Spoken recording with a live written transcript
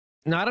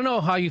Now, I don't know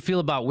how you feel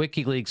about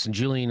WikiLeaks and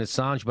Julian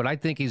Assange, but I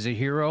think he's a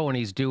hero and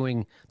he's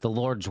doing the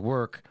Lord's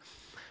work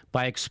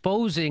by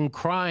exposing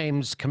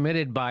crimes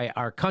committed by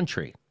our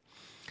country.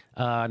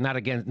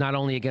 Not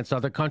only against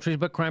other countries,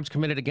 but crimes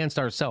committed against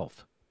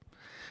ourselves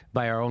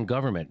by our own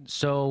government.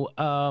 So,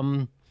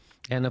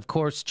 and of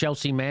course,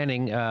 Chelsea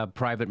Manning,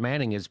 Private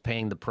Manning, is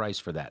paying the price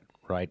for that,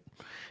 right?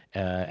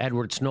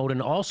 Edward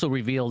Snowden also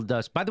revealed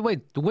us. By the way,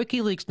 the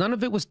WikiLeaks, none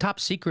of it was top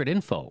secret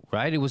info,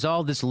 right? It was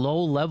all this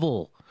low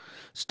level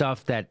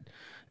stuff that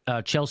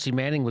Chelsea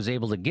Manning was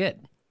able to get.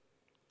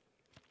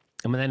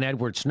 And then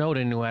Edward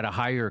Snowden, who had a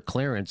higher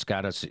clearance,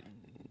 got us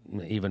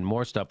even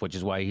more stuff, which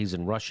is why he's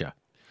in Russia.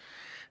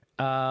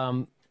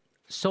 So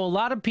a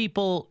lot of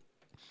people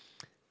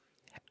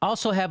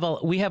also have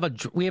we have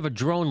a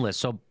drone list.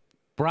 So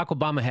Barack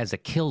Obama has a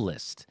kill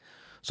list.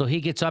 So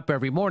he gets up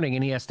every morning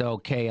and he has to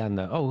okay on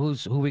the who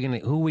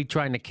are we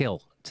trying to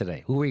kill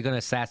today? Who are we going to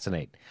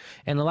assassinate?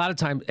 And a lot of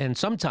times, and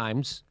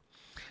sometimes,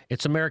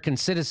 it's American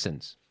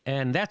citizens,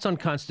 and that's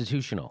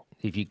unconstitutional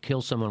if you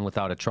kill someone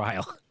without a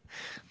trial.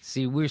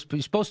 See, we're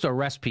supposed to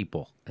arrest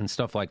people and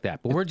stuff like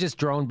that, but we're just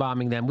drone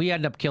bombing them. We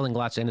end up killing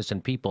lots of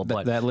innocent people.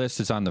 But that list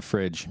is on the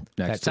fridge.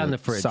 That's on the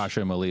fridge.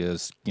 Sasha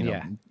Malia's,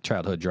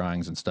 childhood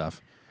drawings and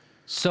stuff.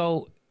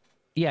 So,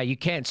 yeah, you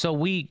can't. So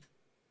we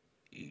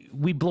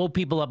blow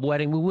people up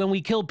when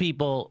we kill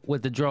people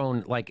with the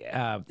drone, like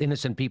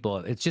innocent people.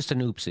 It's just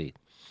an oopsie.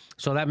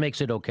 So that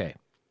makes it okay.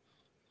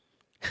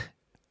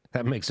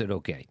 That makes it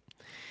okay.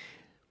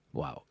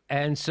 Wow.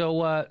 And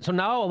so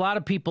now a lot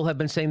of people have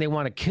been saying they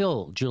want to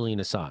kill Julian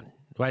Assange,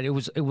 right? Here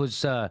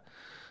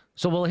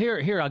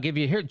I'll give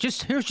you here's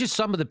just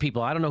some of the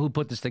people. I don't know who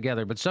put this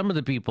together, but some of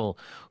the people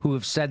who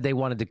have said they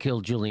wanted to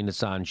kill Julian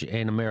Assange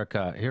in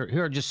America.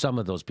 Here are just some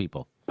of those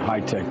people.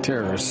 High-tech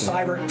terrorists.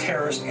 Cyber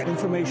terrorists and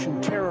information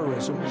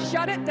terrorism.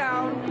 Shut it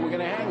down. We're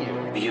going to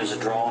hang you. Use a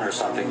drone or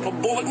something. A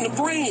bullet in the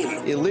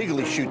brain.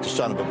 Illegally shoot the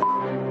son of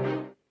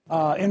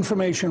a...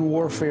 Information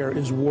warfare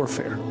is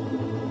warfare.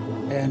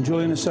 And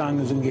Julian Assange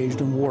is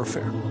engaged in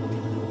warfare.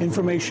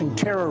 Information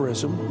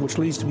terrorism, which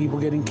leads to people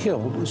getting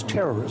killed, is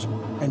terrorism.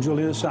 And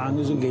Julian Assange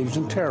is engaged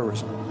in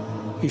terrorism.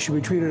 He should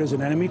be treated as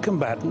an enemy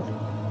combatant.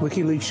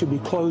 WikiLeaks should be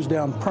closed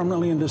down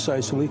permanently and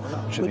decisively.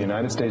 Should the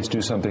United States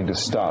do something to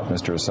stop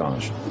Mr.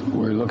 Assange?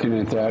 We're looking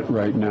at that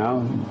right now.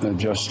 The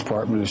Justice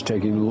Department is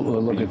taking a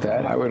look at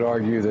that. I would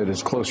argue that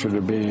it's closer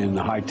to being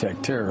a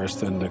high-tech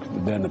terrorist than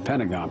the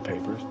Pentagon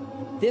Papers.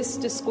 This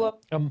disclosure.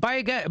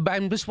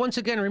 Just once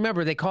again,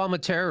 remember, they call him a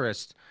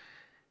terrorist.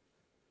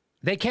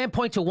 They can't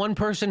point to one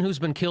person who's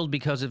been killed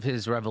because of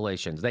his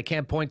revelations. They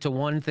can't point to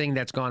one thing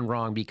that's gone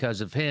wrong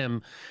because of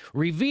him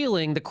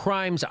revealing the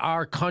crimes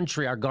our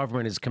country, our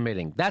government is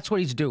committing. That's what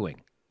he's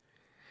doing.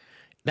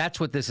 That's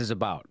what this is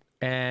about.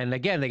 And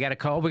again, we got to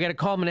call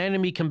him an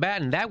enemy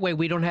combatant. That way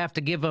we don't have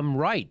to give him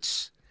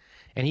rights.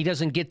 And he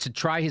doesn't get to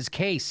try his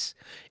case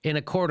in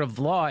a court of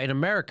law in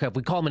America. If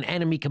we call him an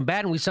enemy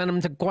combatant, we send him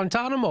to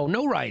Guantanamo.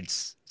 No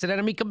rights. It's an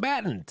enemy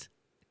combatant.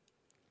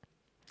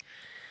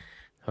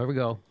 Here we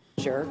go.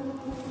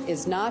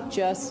 Is not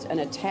just an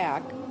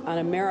attack on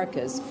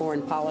America's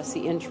foreign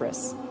policy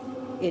interests.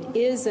 It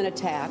is an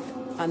attack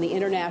on the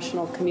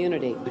international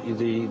community.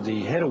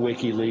 The head of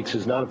WikiLeaks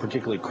is not a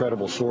particularly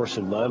credible source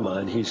in my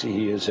mind. He is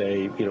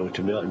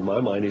in my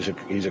mind,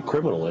 he's a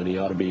criminal, and he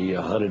ought to be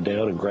hunted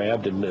down and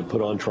grabbed and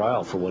put on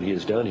trial for what he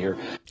has done here.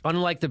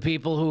 Unlike the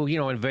people who,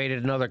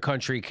 invaded another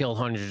country, killed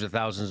hundreds of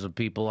thousands of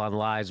people on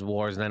lies,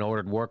 wars, and then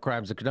ordered war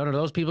crimes, none of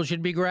those people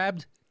should be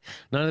grabbed.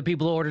 None of the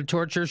people who ordered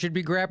torture should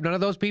be grabbed. None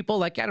of those people,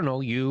 like, I don't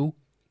know, you,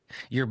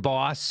 your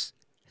boss,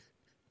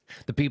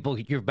 the people,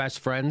 your best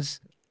friends,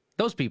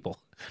 those people.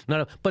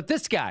 But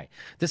this guy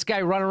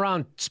run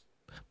around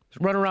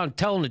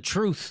telling the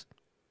truth.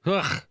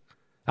 Ugh,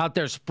 out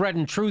there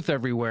spreading truth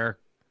everywhere.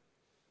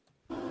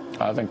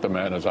 I think the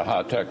man is a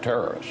high-tech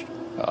terrorist.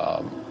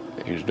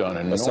 He's done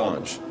enormous.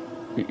 Assange.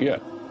 Yeah.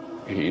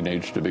 He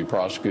needs to be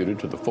prosecuted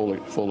to the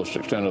fullest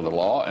extent of the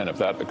law, and if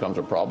that becomes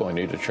a problem, we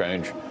need to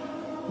change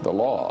the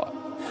law.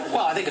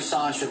 Well, I think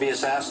Assange should be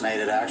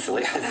assassinated,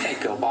 actually. I think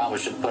Obama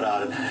should put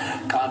out a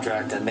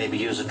contract and maybe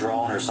use a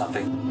drone or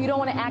something. You don't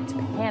want to act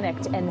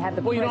panicked and have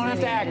the... Well, you don't have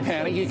to act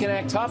panicked. You can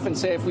act tough and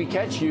say, if we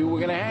catch you, we're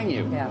going to hang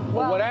you. Yeah.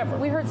 Well, whatever.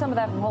 We heard some of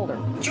that from Holder.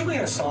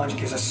 Julian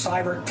Assange is a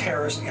cyber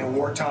terrorist in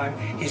wartime.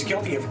 He's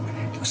guilty of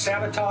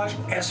sabotage,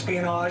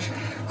 espionage,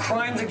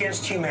 crimes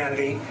against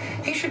humanity.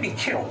 He should be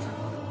killed.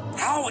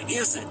 How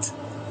is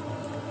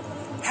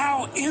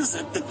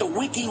it that the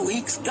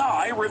WikiLeaks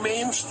guy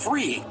remains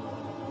free?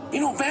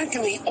 Back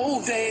in the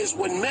old days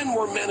when men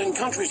were men and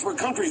countries were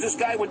countries, this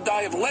guy would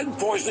die of lead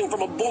poisoning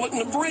from a bullet in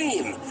the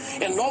brain,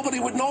 and nobody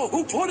would know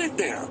who put it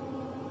there.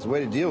 The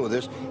way to deal with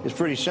this is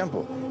pretty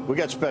simple. We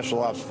got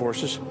special ops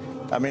forces.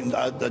 I mean,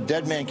 a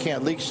dead man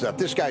can't leak stuff.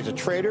 This guy's a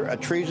traitor, a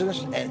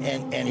treasonous,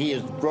 and he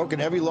has broken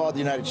every law of the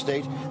United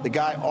States. The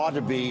guy ought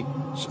to be,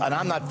 and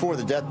I'm not for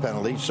the death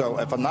penalty, so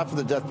if I'm not for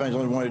the death penalty, I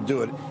only want to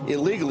do it,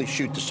 illegally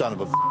shoot the son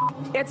of a...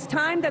 It's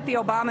time that the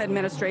Obama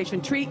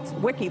administration treats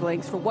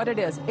WikiLeaks for what it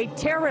is, a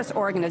terrorist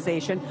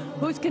organization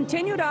whose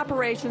continued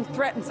operation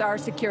threatens our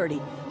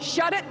security.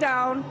 Shut it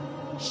down.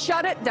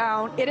 Shut it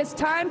down. It is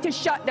time to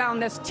shut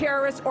down this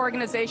terrorist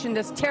organization,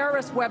 this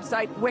terrorist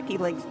website,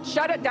 WikiLeaks.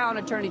 Shut it down,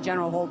 Attorney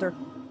General Holder.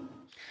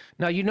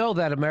 Now, you know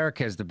that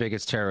America is the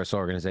biggest terrorist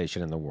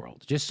organization in the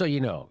world, just so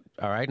you know,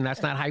 all right? And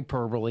that's not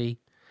hyperbole,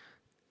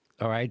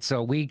 all right?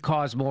 So we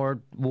cause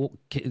more, we'll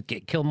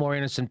kill more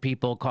innocent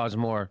people, cause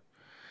more.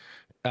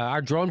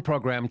 Our drone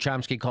program,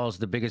 Chomsky calls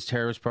the biggest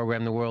terrorist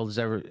program the world has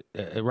ever,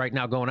 right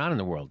now going on in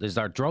the world, is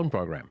our drone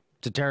program.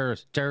 It's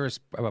a terrorist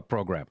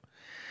program.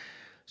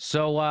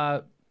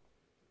 So,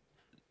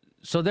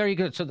 so there you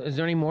go. So is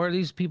there any more of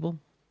these people?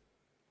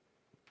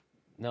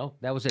 No,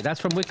 that was it. That's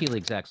from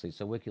WikiLeaks, actually.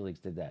 So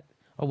WikiLeaks did that.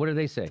 Oh, what did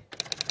they say?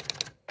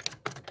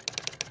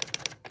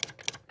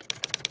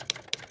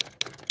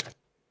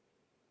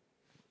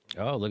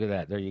 Oh, look at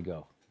that. There you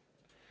go.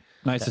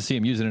 Nice to see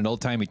him using an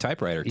old-timey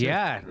typewriter, too.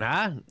 Yeah,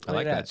 I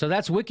like that. So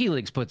that's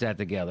WikiLeaks put that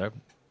together.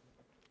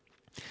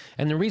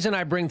 And the reason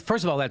I bring,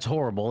 first of all, that's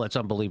horrible. That's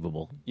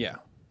unbelievable. Yeah.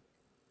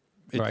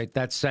 Right?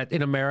 That's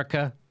in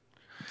America.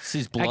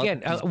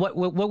 Again, what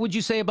would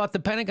you say about the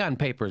Pentagon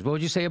Papers? What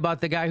would you say about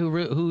the guy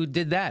who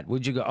did that?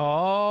 Would you go,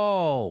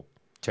 oh...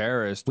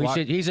 terrorist.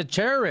 He's a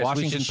terrorist.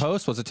 Washington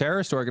Post was a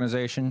terrorist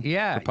organization.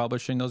 Yeah. For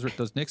publishing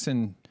those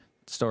Nixon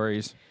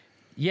stories.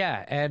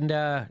 Yeah,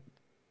 and...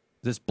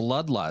 this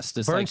bloodlust.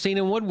 This Bernstein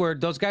and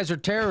Woodward, those guys are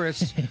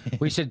terrorists.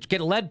 We should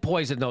get lead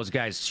poison those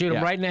guys. Shoot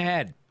them right in the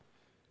head.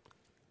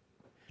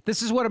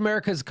 This is what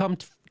America's come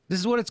to. This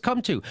is what it's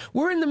come to.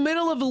 We're in the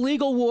middle of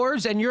illegal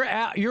wars, and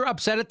you're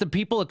upset at the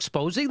people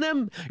exposing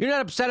them? You're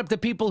not upset at the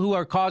people who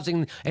are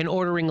causing and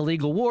ordering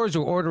illegal wars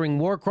or ordering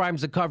war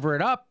crimes to cover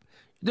it up.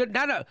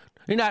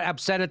 You're not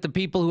upset at the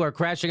people who are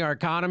crashing our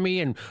economy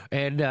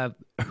and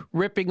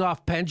ripping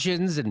off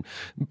pensions and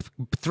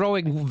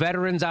throwing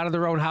veterans out of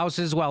their own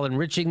houses while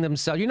enriching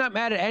themselves. You're not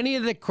mad at any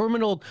of the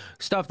criminal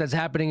stuff that's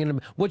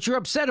happening. What you're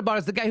upset about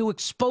is the guy who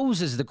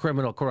exposes the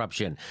criminal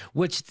corruption,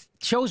 which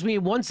shows me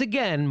once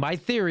again my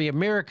theory: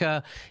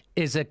 America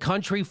is a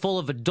country full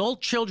of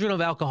adult children of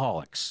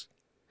alcoholics.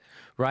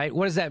 Right?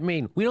 What does that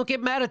mean? We don't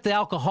get mad at the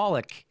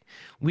alcoholic.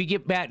 We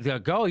get mad,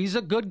 oh, he's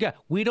a good guy.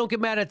 We don't get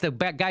mad at the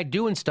bad guy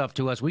doing stuff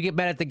to us. We get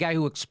mad at the guy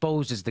who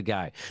exposes the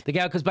guy. The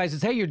guy who comes by and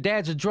says, hey, your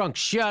dad's a drunk.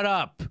 Shut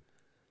up.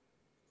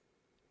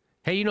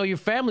 Hey, you know, your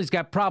family's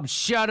got problems.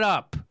 Shut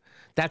up.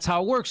 That's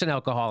how it works in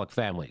alcoholic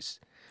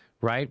families,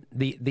 right?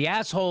 The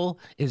asshole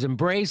is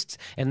embraced,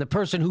 and the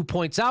person who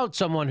points out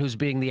someone who's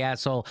being the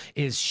asshole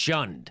is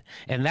shunned.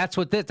 And that's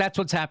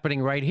what's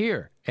happening right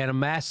here at a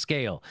mass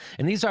scale.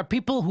 And these are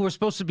people who are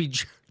supposed to be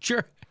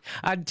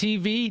on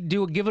TV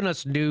giving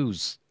us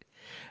news.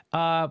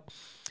 So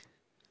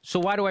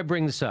why do I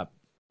bring this up?